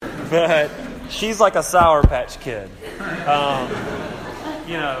But she's like a Sour Patch Kid.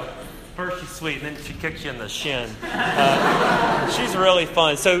 First she's sweet, and then she kicks you in the shin. She's really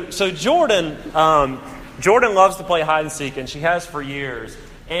fun. So Jordan loves to play hide and seek, and she has for years.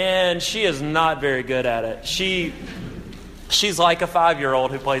 And she is not very good at it. She's like a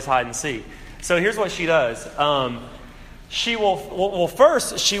 5-year-old who plays hide and seek. So here's what she does. She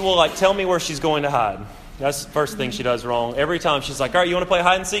will like tell me where she's going to hide. That's the first thing she does wrong. Every time she's like, all right, you want to play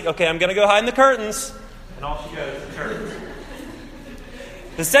hide and seek? Okay, I'm going to go hide in the curtains. And off she goes, the curtains.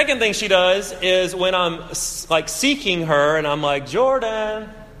 The second thing she does is when I'm like seeking her and I'm like, Jordan,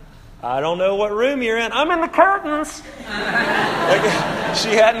 I don't know what room you're in. I'm in the curtains. Like, she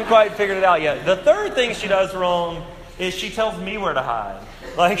hadn't quite figured it out yet. The third thing she does wrong is she tells me where to hide.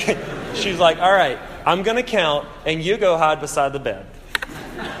 Like, she's like, all right, I'm going to count and you go hide beside the bed.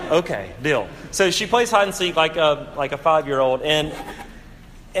 Okay, deal. So she plays hide and seek like a 5-year-old. And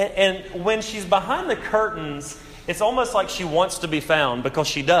when she's behind the curtains, it's almost like she wants to be found because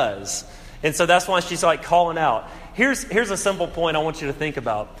she does. And so that's why she's like calling out. Here's a simple point I want you to think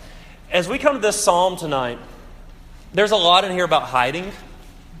about. As we come to this psalm tonight, there's a lot in here about hiding.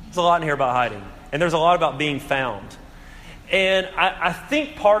 There's a lot in here about hiding. And there's a lot about being found. And I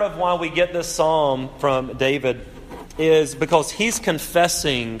think part of why we get this psalm from David is because he's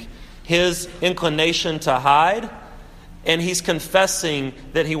confessing his inclination to hide, and he's confessing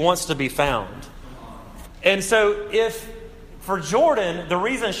that he wants to be found. And so for Jordan, the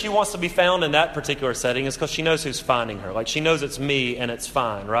reason she wants to be found in that particular setting is because she knows who's finding her. Like, she knows it's me and it's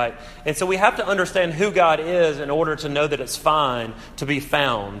fine, right? And so we have to understand who God is in order to know that it's fine to be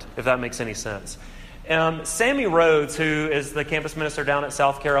found, if that makes any sense. Sammy Rhodes, who is the campus minister down at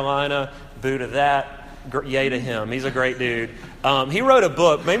South Carolina, boo to that, yay to him. He's a great dude. He wrote a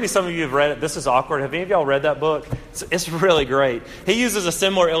book. Maybe some of you have read it. This is awkward. Have any of y'all read that book? It's really great. He uses a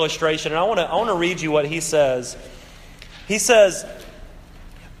similar illustration, and I want to read you what he says. He says,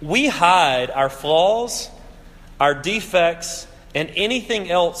 we hide our flaws, our defects, and anything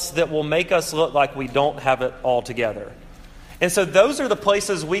else that will make us look like we don't have it all together. And so those are the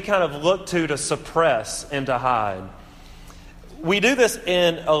places we kind of look to suppress and to hide. We do this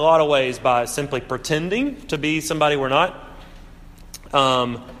in a lot of ways by simply pretending to be somebody we're not,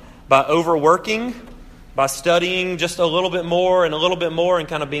 by overworking, by studying just a little bit more and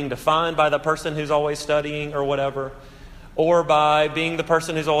kind of being defined by the person who's always studying or whatever, or by being the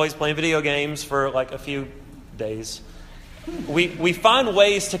person who's always playing video games for like a few days. We find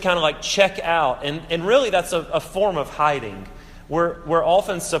ways to kind of like check out, and really that's a form of hiding. We're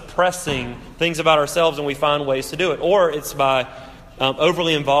often suppressing things about ourselves, and we find ways to do it. Or it's by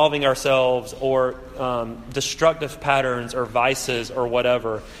overly involving ourselves, or destructive patterns or vices or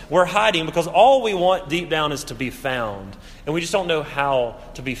whatever. We're hiding because all we want deep down is to be found. And we just don't know how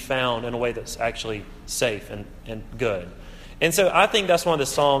to be found in a way that's actually safe and good. And so I think that's why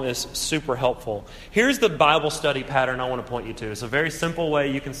this psalm is super helpful. Here's the Bible study pattern I want to point you to. It's a very simple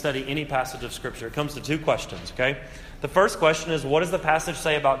way you can study any passage of Scripture. It comes to 2 questions, okay? The first question is, what does the passage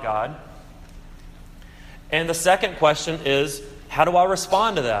say about God? And the second question is, how do I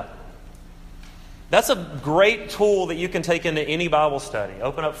respond to that? That's a great tool that you can take into any Bible study.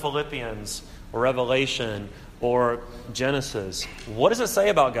 Open up Philippians or Revelation or Genesis. What does it say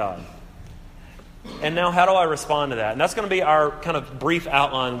about God? And now, how do I respond to that? And that's going to be our kind of brief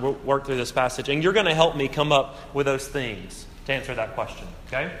outline. We'll work through this passage. And you're going to help me come up with those things to answer that question.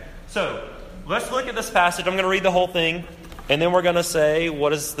 Okay? So, let's look at this passage. I'm going to read the whole thing. And then we're going to say, what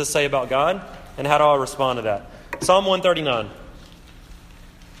does this say about God? And how do I respond to that? Psalm 139.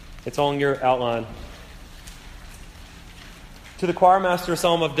 It's on your outline. To the choir master,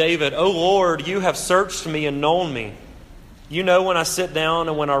 Psalm of David. O Lord, you have searched me and known me. You know when I sit down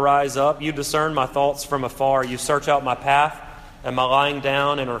and when I rise up. You discern my thoughts from afar. You search out my path and my lying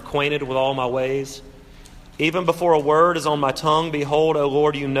down and are acquainted with all my ways. Even before a word is on my tongue, behold, O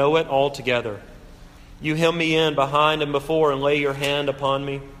Lord, you know it altogether. You hem me in behind and before and lay your hand upon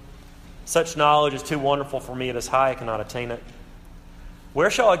me. Such knowledge is too wonderful for me. It is high, I cannot attain it. Where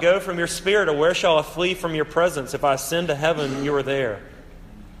shall I go from your spirit, or where shall I flee from your presence? If I ascend to heaven, you are there.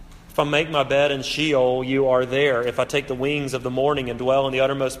 If I make my bed in Sheol, you are there. If I take the wings of the morning and dwell in the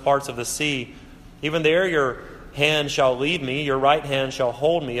uttermost parts of the sea, even there your hand shall lead me, your right hand shall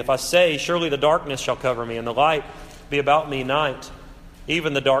hold me. If I say, surely the darkness shall cover me, and the light be about me night,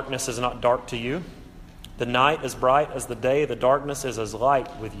 even the darkness is not dark to you. The night is bright as the day, the darkness is as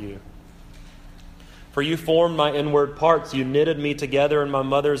light with you. For you formed my inward parts, you knitted me together in my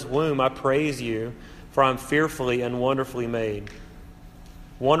mother's womb. I praise you, for I am fearfully and wonderfully made.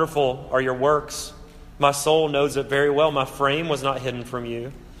 Wonderful are your works. My soul knows it very well. My frame was not hidden from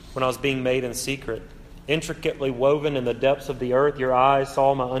you when I was being made in secret. Intricately woven in the depths of the earth, your eyes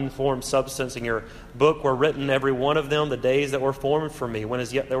saw my unformed substance. In your book were written, every one of them, the days that were formed for me, when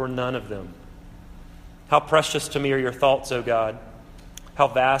as yet there were none of them. How precious to me are your thoughts, O God. How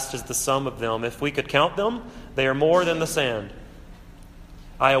vast is the sum of them. If we could count them, they are more than the sand.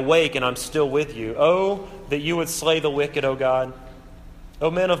 I awake and I'm still with you. Oh, that you would slay the wicked, O God. O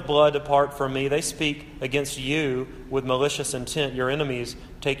men of blood, depart from me. They speak against you with malicious intent. Your enemies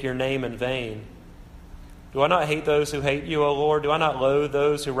take your name in vain. Do I not hate those who hate you, O Lord? Do I not loathe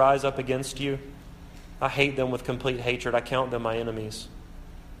those who rise up against you? I hate them with complete hatred. I count them my enemies.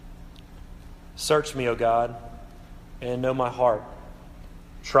 Search me, O God, and know my heart.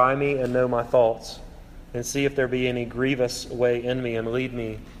 Try me and know my thoughts, and see if there be any grievous way in me, and lead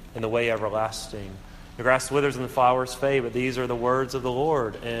me in the way everlasting. The grass withers and the flowers fade, but these are the words of the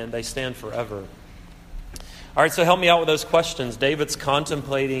Lord, and they stand forever. All right, so help me out with those questions. David's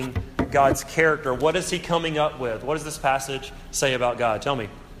contemplating God's character. What is he coming up with? What does this passage say about God? Tell me.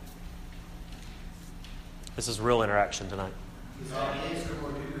 This is real interaction tonight. His ideas are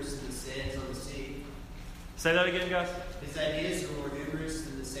more numerous than the sands on the sea. Say that again, guys. His ideas are more numerous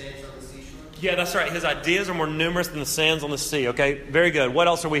than the sands on the seashore. Yeah, that's right. His ideas are more numerous than the sands on the sea. Okay, very good. What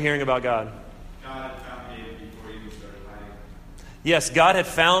else are we hearing about God? God had found David before he even started hiding. Yes, God had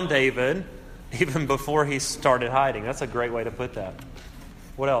found David even before he started hiding. That's a great way to put that.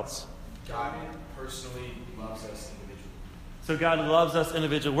 What else? God personally loves us individually. So God loves us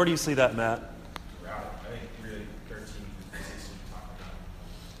individually. Where do you see that, Matt? Throughout, I think really 13 and 16 talk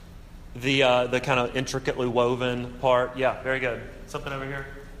about it. The kind of intricately woven part. Yeah, very good. Something over here?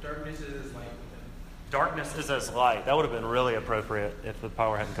 Darkness is as light within. Darkness is as light. That would have been really appropriate if the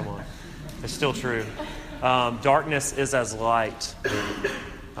power hadn't come on. It's still true. Darkness is as light.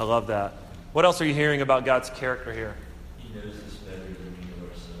 I love that. What else are you hearing about God's character here? He knows us better than we know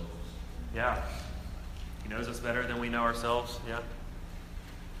ourselves. Yeah. He knows us better than we know ourselves. Yeah.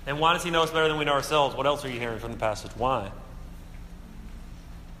 And why does he know us better than we know ourselves? What else are you hearing from the passage? Why?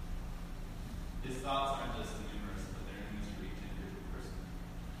 His thoughts aren't just numerous, but they're in this really tender person.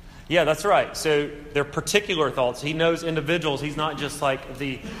 Yeah, that's right. So they're particular thoughts. He knows individuals. He's not just like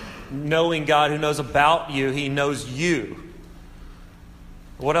the knowing God who knows about you. He knows you.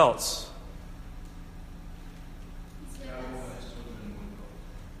 What else?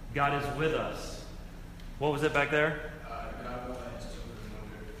 God is with us. What was it back there?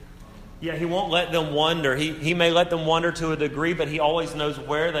 Yeah, he won't let them wander. He may let them wander to a degree, but he always knows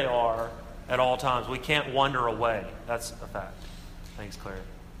where they are at all times. We can't wander away. That's a fact. Thanks, Claire.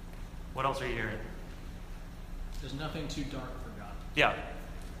 What else are you hearing? There's nothing too dark for God. Yeah,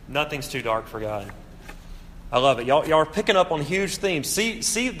 nothing's too dark for God. I love it. Y'all are picking up on huge themes.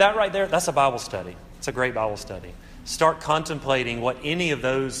 See that right there? That's a Bible study. It's a great Bible study. Start contemplating what any of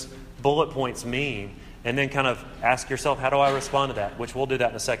those bullet points mean, and then kind of ask yourself, how do I respond to that? Which we'll do that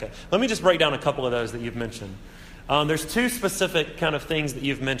in a second. Let me just break down a couple of those that you've mentioned. There's two specific kind of things that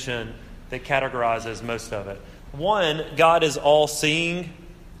you've mentioned that categorizes most of it. One, God is all-seeing,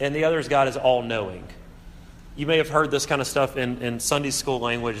 and the other is God is all-knowing. You may have heard this kind of stuff in Sunday school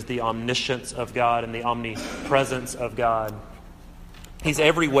language, the omniscience of God and the omnipresence of God. He's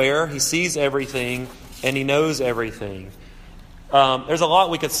everywhere. He sees everything, and he knows everything. There's a lot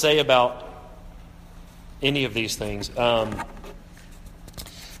we could say about any of these things.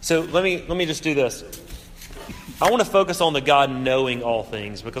 So let me just do this. I want to focus on the God knowing all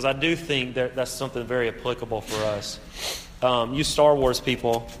things, because I do think that's something very applicable for us. You Star Wars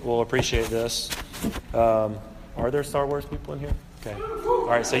people will appreciate this. Are there Star Wars people in here? Okay. All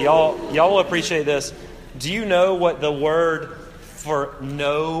right, so y'all will appreciate this. Do you know what the word for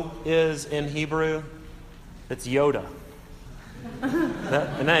know is in Hebrew? It's Yoda. Isn't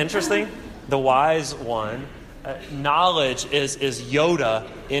that interesting? The wise one. Knowledge is Yoda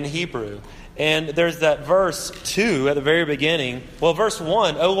in Hebrew. And there's that verse 2 at the very beginning. Well, verse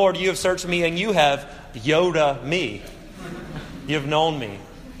 1, O Lord, you have searched me and you have Yoda me. You have known me.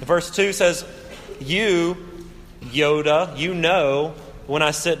 Verse 2 says, you, Yoda, you know when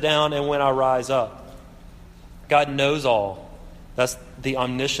I sit down and when I rise up. God knows all. That's the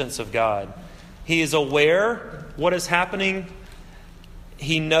omniscience of God. He is aware what is happening.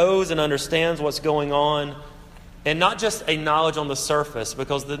 He knows and understands what's going on. And not just a knowledge on the surface,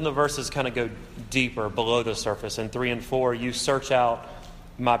 because then the verses kind of go deeper below the surface. In 3 and 4, you search out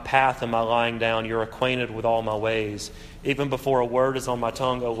my path and my lying down. You're acquainted with all my ways. Even before a word is on my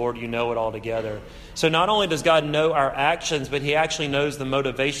tongue, O Lord, you know it all together. So not only does God know our actions, but he actually knows the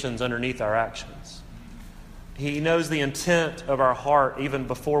motivations underneath our actions. He knows the intent of our heart even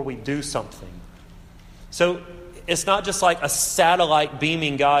before we do something. So it's not just like a satellite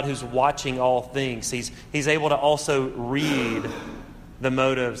beaming God who's watching all things. He's able to also read the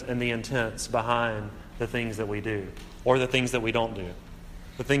motives and the intents behind the things that we do, or the things that we don't do,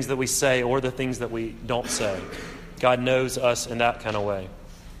 the things that we say or the things that we don't say. God knows us in that kind of way.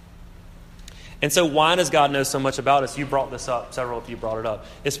 And so why does God know so much about us? You brought this up. Several of you brought it up.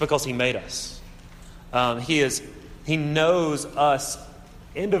 It's because He made us. He knows us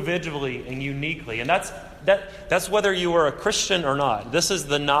individually and uniquely. And that's whether you are a Christian or not. This is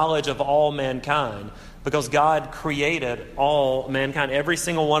the knowledge of all mankind, because God created all mankind. Every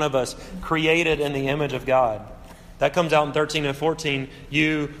single one of us created in the image of God. That comes out in 13 and 14.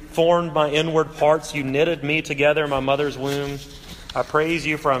 You formed my inward parts. You knitted me together in my mother's womb. I praise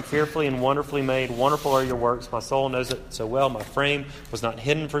you, for I'm fearfully and wonderfully made. Wonderful are your works. My soul knows it so well. My frame was not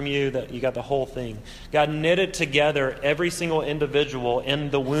hidden from you. That you got the whole thing. God knitted together every single individual in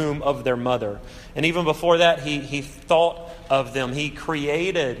the womb of their mother. And even before that, He thought of them. He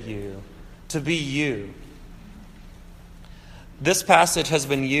created you to be you. This passage has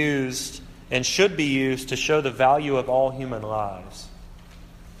been used and should be used to show the value of all human lives.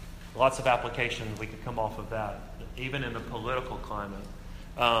 Lots of applications we could come off of that. Even in the political climate,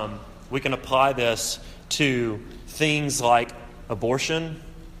 we can apply this to things like abortion,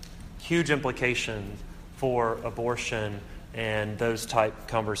 huge implications for abortion and those type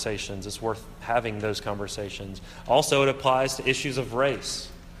conversations. It's worth having those conversations. Also, it applies to issues of race,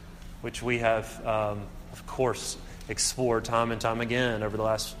 which we have, of course, explored time and time again over the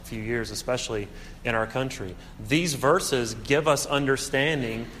last few years, especially in our country. These verses give us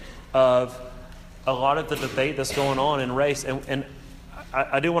understanding of a lot of the debate that's going on in race. And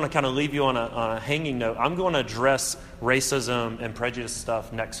I do want to kind of leave you on a hanging note. I'm going to address racism and prejudice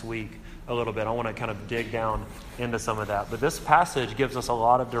stuff next week a little bit. I want to kind of dig down into some of that. But this passage gives us a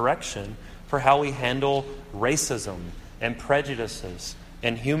lot of direction for how we handle racism and prejudices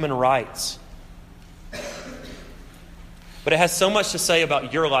and human rights. But it has so much to say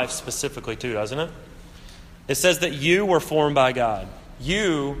about your life specifically too, doesn't it? It says that you were formed by God.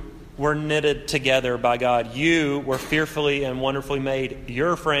 You were knitted together by God. You were fearfully and wonderfully made.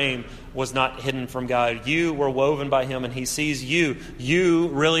 Your frame was not hidden from God. You were woven by Him, and He sees you. You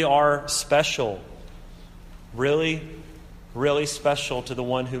really are special. Really, really special to the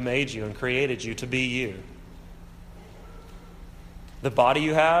one who made you and created you to be you. The body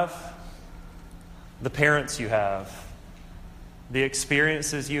you have, the parents you have, the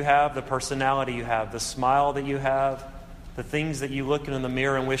experiences you have, the personality you have, the smile that you have, the things that you look in the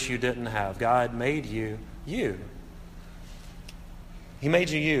mirror and wish you didn't have. God made you, you. He made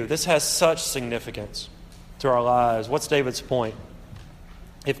you, you. This has such significance to our lives. What's David's point?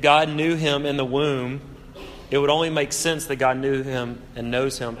 If God knew him in the womb, it would only make sense that God knew him and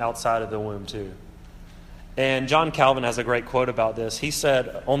knows him outside of the womb too. And John Calvin has a great quote about this. He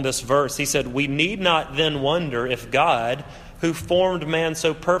said on this verse, he said, "We need not then wonder if God, who formed man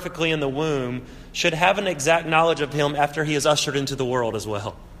so perfectly in the womb, should have an exact knowledge of him after he is ushered into the world as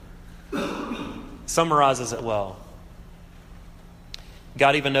well." Summarizes it well.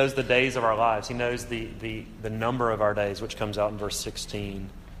 God even knows the days of our lives. He knows the number of our days, which comes out in verse 16.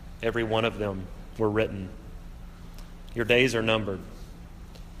 Every one of them were written. Your days are numbered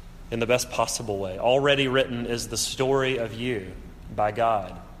in the best possible way. Already written is the story of you by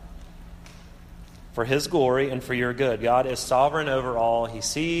God, for His glory and for your good. God is sovereign over all. He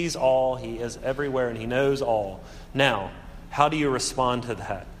sees all. He is everywhere, and He knows all. Now, how do you respond to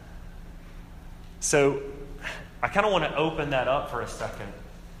that? So, I kind of want to open that up for a second.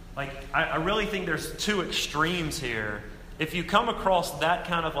 Like, I really think there's two extremes here. If you come across that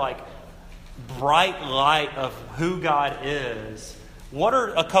kind of like bright light of who God is, what are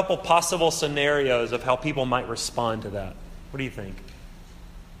a couple possible scenarios of how people might respond to that? What do you think?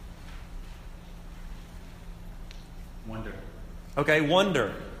 Wonder. Okay,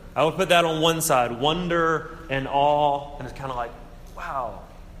 wonder. I would put that on one side. Wonder and awe. And it's kind of like, wow.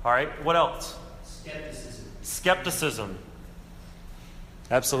 All right, what else? Skepticism.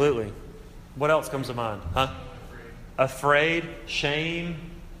 Absolutely. What else comes to mind? Huh? Afraid. Shame.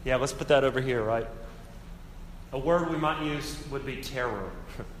 Yeah, let's put that over here, right? A word we might use would be terror.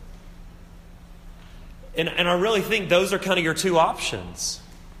 And I really think those are kind of your two options.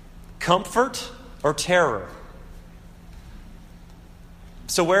 Comfort or terror.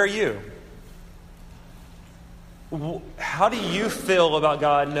 So where are you? How do you feel about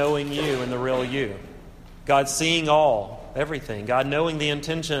God knowing you and the real you? God seeing all, everything. God knowing the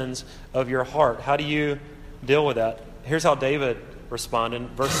intentions of your heart. How do you deal with that? Here's how David responded.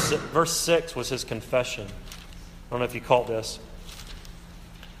 Verse 6 was his confession. I don't know if you caught this.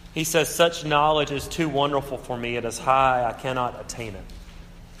 He says, such knowledge is too wonderful for me. It is high. I cannot attain it.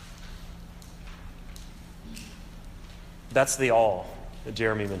 That's the all that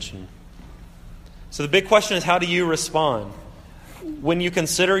Jeremy mentioned. So the big question is, how do you respond? When you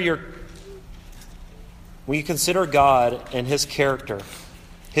consider God and His character,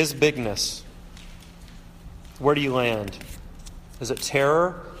 His bigness, where do you land? Is it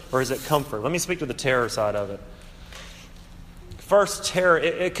terror or is it comfort? Let me speak to the terror side of it. First, terror.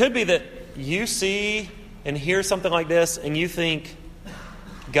 It could be that you see and hear something like this and you think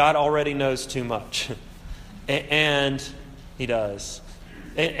God already knows too much. And He does.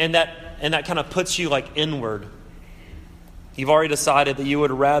 And that kind of puts you like inward. You've already decided that you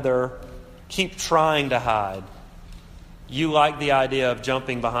would rather keep trying to hide. You like the idea of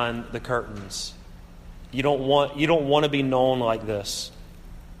jumping behind the curtains. You don't want to be known like this.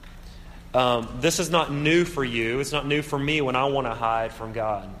 This is not new for you. It's not new for me when I want to hide from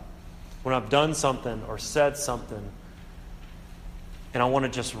God. When I've done something or said something and I want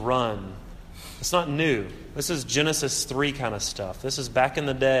to just run. It's not new. This is Genesis 3 kind of stuff. This is back in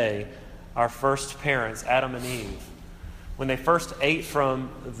the day, our first parents, Adam and Eve. When they first ate from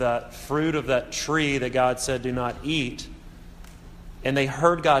the fruit of that tree that God said do not eat, and they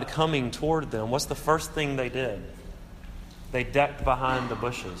heard God coming toward them, what's the first thing they did? They ducked behind the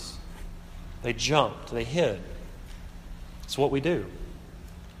bushes. They jumped. They hid. It's what we do.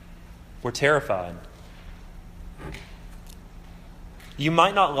 We're terrified. You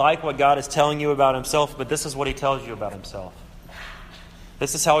might not like what God is telling you about Himself, but this is what He tells you about Himself.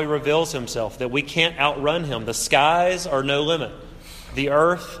 This is how He reveals Himself, that we can't outrun Him. The skies are no limit. The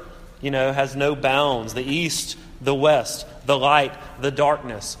earth, has no bounds. The east, the west, the light, the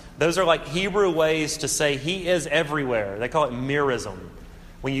darkness. Those are like Hebrew ways to say He is everywhere. They call it merism.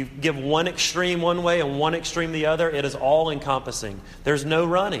 When you give one extreme one way and one extreme the other, it is all encompassing. There's no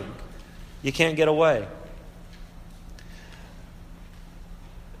running. You can't get away.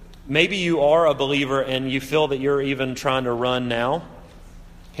 Maybe you are a believer and you feel that you're even trying to run now.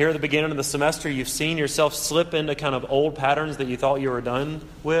 Here at the beginning of the semester, you've seen yourself slip into kind of old patterns that you thought you were done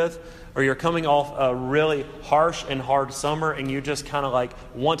with, or you're coming off a really harsh and hard summer and you just kind of like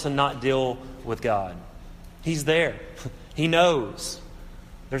want to not deal with God. He's there. He knows.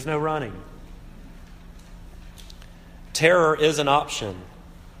 There's no running. Terror is an option,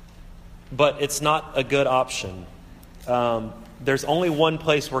 but it's not a good option. There's only one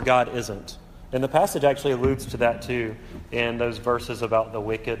place where God isn't. And the passage actually alludes to that too in those verses about the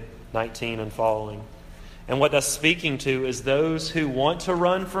wicked, 19 and following. And what that's speaking to is those who want to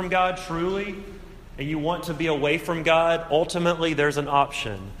run from God truly, and you want to be away from God, ultimately there's an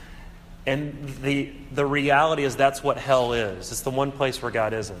option. And the reality is that's what hell is. It's the one place where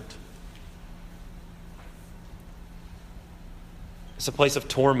God isn't. It's a place of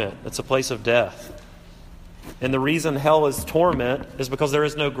torment. It's a place of death. And the reason hell is torment is because there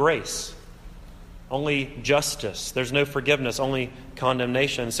is no grace. Only justice. There's no forgiveness, only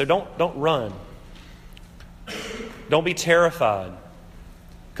condemnation. So don't run. Don't be terrified.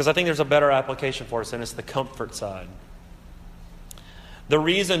 Because I think there's a better application for us, and it's the comfort side. The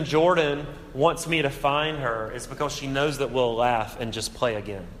reason Jordan wants me to find her is because she knows that we'll laugh and just play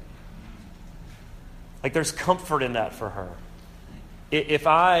again. Like there's comfort in that for her. If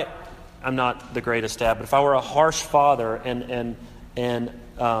I'm not the greatest dad, but if I were a harsh father and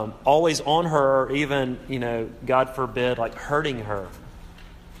always on her, or even, God forbid, like hurting her,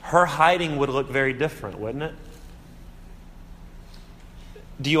 her hiding would look very different, wouldn't it?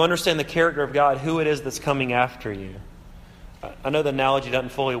 Do you understand the character of God, who it is that's coming after you? I know the analogy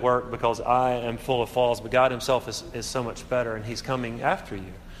doesn't fully work because I am full of flaws, but God Himself is so much better, and He's coming after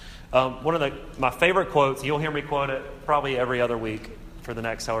you. One of my favorite quotes, you'll hear me quote it probably every other week for the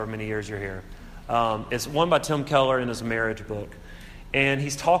next however many years you're here. It's one by Tim Keller in his marriage book. And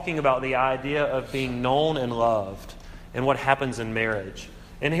he's talking about the idea of being known and loved and what happens in marriage.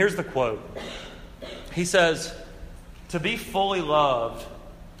 And here's the quote. He says, "To be fully loved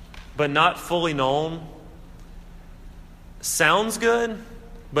but not fully known sounds good,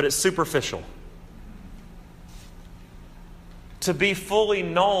 but it's superficial. To be fully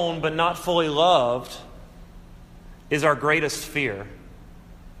known but not fully loved is our greatest fear."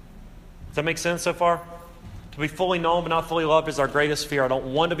 Does that make sense so far? To be fully known but not fully loved is our greatest fear. I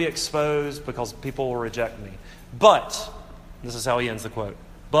don't want to be exposed because people will reject me. But, this is how he ends the quote,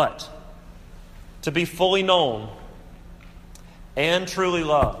 but to be fully known and truly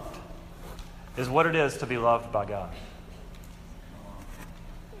loved is what it is to be loved by God.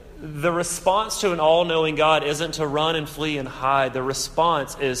 The response to an all-knowing God isn't to run and flee and hide. The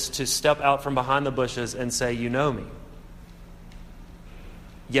response is to step out from behind the bushes and say, "You know me.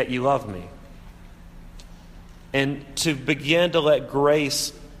 yet you love me. And to begin to let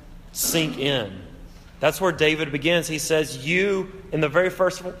grace sink in. That's where David begins. He says, you, in the very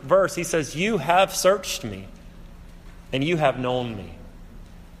first verse, he says, you have searched me, and you have known me.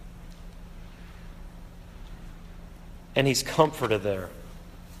 And he's comforted there.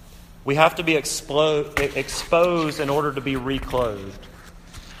 We have to be exposed in order to be reclothed.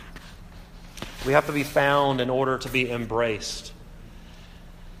 We have to be found in order to be embraced.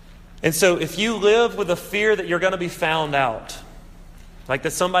 And so if you live with the fear that you're going to be found out, like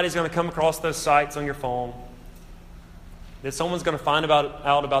that somebody's going to come across those sites on your phone, that someone's going to find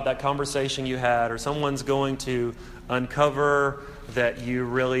out about that conversation you had, or someone's going to uncover that you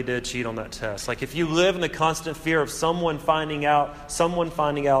really did cheat on that test. Like if you live in the constant fear of someone finding out,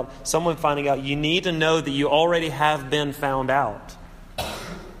 you need to know that you already have been found out.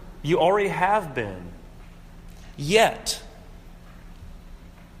 You already have been. Yet,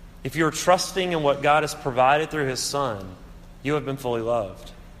 if you're trusting in what God has provided through His Son, you have been fully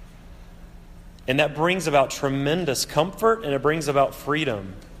loved. And that brings about tremendous comfort, and it brings about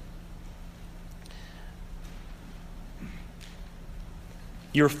freedom.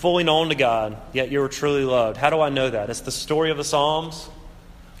 You're fully known to God, yet you're truly loved. How do I know that? It's the story of the Psalms,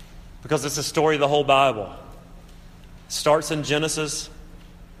 because it's the story of the whole Bible. It starts in Genesis.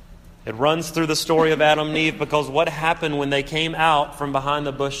 It runs through the story of Adam and Eve, because what happened when they came out from behind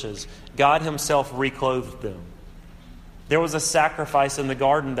the bushes? God Himself reclothed them. There was a sacrifice in the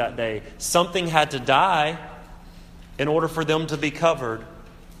garden that day. Something had to die in order for them to be covered.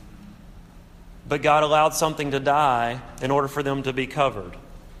 But God allowed something to die in order for them to be covered.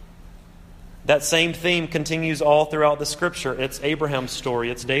 That same theme continues all throughout the Scripture. It's Abraham's story,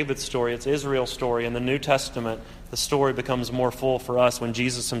 it's David's story, it's Israel's story. In the New Testament, the story becomes more full for us when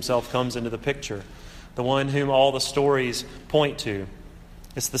Jesus Himself comes into the picture, the one whom all the stories point to.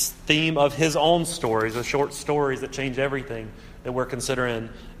 It's the theme of His own stories, the short stories that change everything that we're considering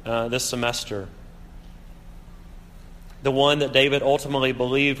this semester. The one that David ultimately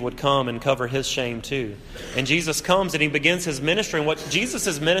believed would come and cover his shame too. And Jesus comes and He begins His ministry. And what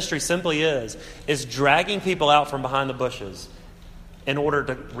Jesus' ministry simply is dragging people out from behind the bushes in order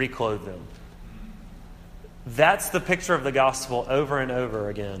to reclothe them. That's the picture of the gospel over and over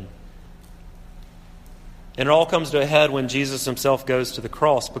again. And it all comes to a head when Jesus Himself goes to the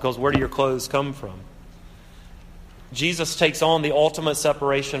cross, because where do your clothes come from? Jesus takes on the ultimate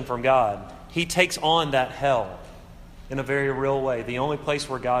separation from God. He takes on that hell in a very real way, the only place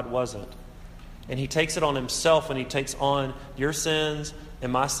where God wasn't. And He takes it on Himself when He takes on your sins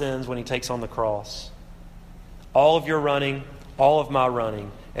and my sins when He takes on the cross. All of your running, all of my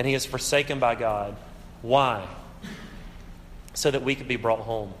running, and He is forsaken by God. Why? So that we could be brought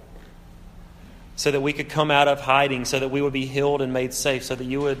home. So that we could come out of hiding, so that we would be healed and made safe, so that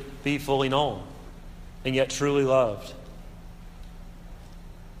you would be fully known and yet truly loved.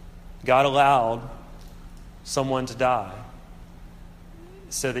 God allowed someone to die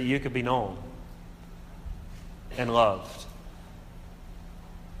so that you could be known and loved.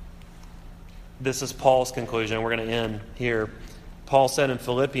 This is Paul's conclusion. We're going to end here. Paul said in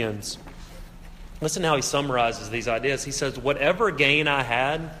Philippians, listen how he summarizes these ideas. He says, whatever gain I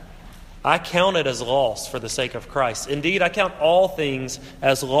had, I count it as loss for the sake of Christ. Indeed, I count all things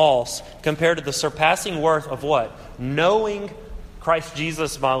as loss compared to the surpassing worth of what? Knowing Christ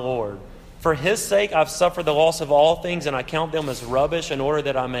Jesus my Lord. For His sake I've suffered the loss of all things, and I count them as rubbish in order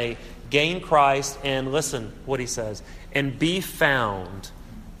that I may gain Christ and, listen what he says, and be found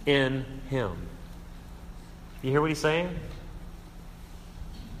in Him. You hear what he's saying?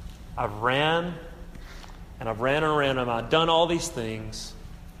 I've ran and I've done all these things,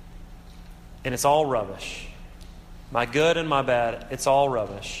 and it's all rubbish. My good and my bad, it's all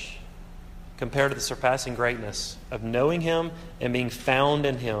rubbish compared to the surpassing greatness of knowing Him and being found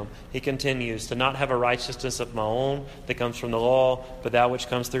in Him. He continues, to not have a righteousness of my own that comes from the law, but that which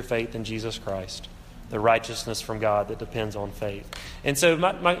comes through faith in Jesus Christ, the righteousness from God that depends on faith. And so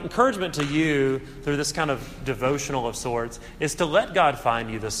my encouragement to you through this kind of devotional of sorts is to let God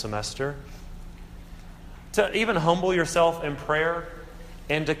find you this semester, to even humble yourself in prayer,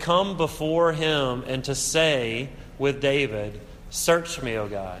 and to come before Him and to say with David, search me, O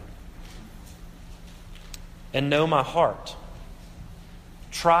God, and know my heart.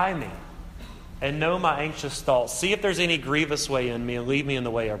 Try me and know my anxious thoughts. See if there's any grievous way in me, and lead me in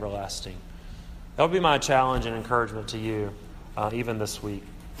the way everlasting. That would be my challenge and encouragement to you even this week.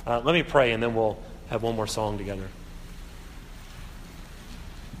 Let me pray, and then we'll have one more song together.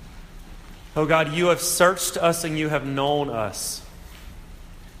 Oh God, you have searched us and you have known us.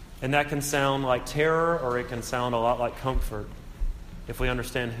 And that can sound like terror, or it can sound a lot like comfort. if we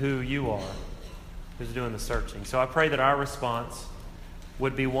understand who you are, who's doing the searching. So I pray that our response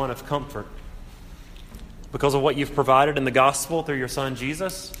would be one of comfort because of what you've provided in the gospel through your Son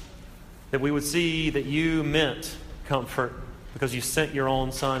Jesus, that we would see that you meant comfort because you sent your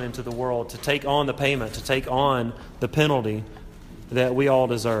own Son into the world to take on the payment, to take on the penalty that we all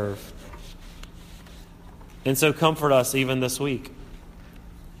deserve. And so comfort us even this week,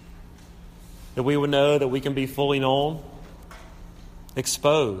 that we would know that we can be fully known,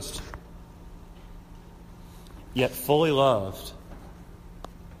 exposed, yet fully loved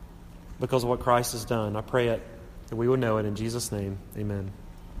because of what Christ has done. I pray it, that we would know it in Jesus' name. Amen.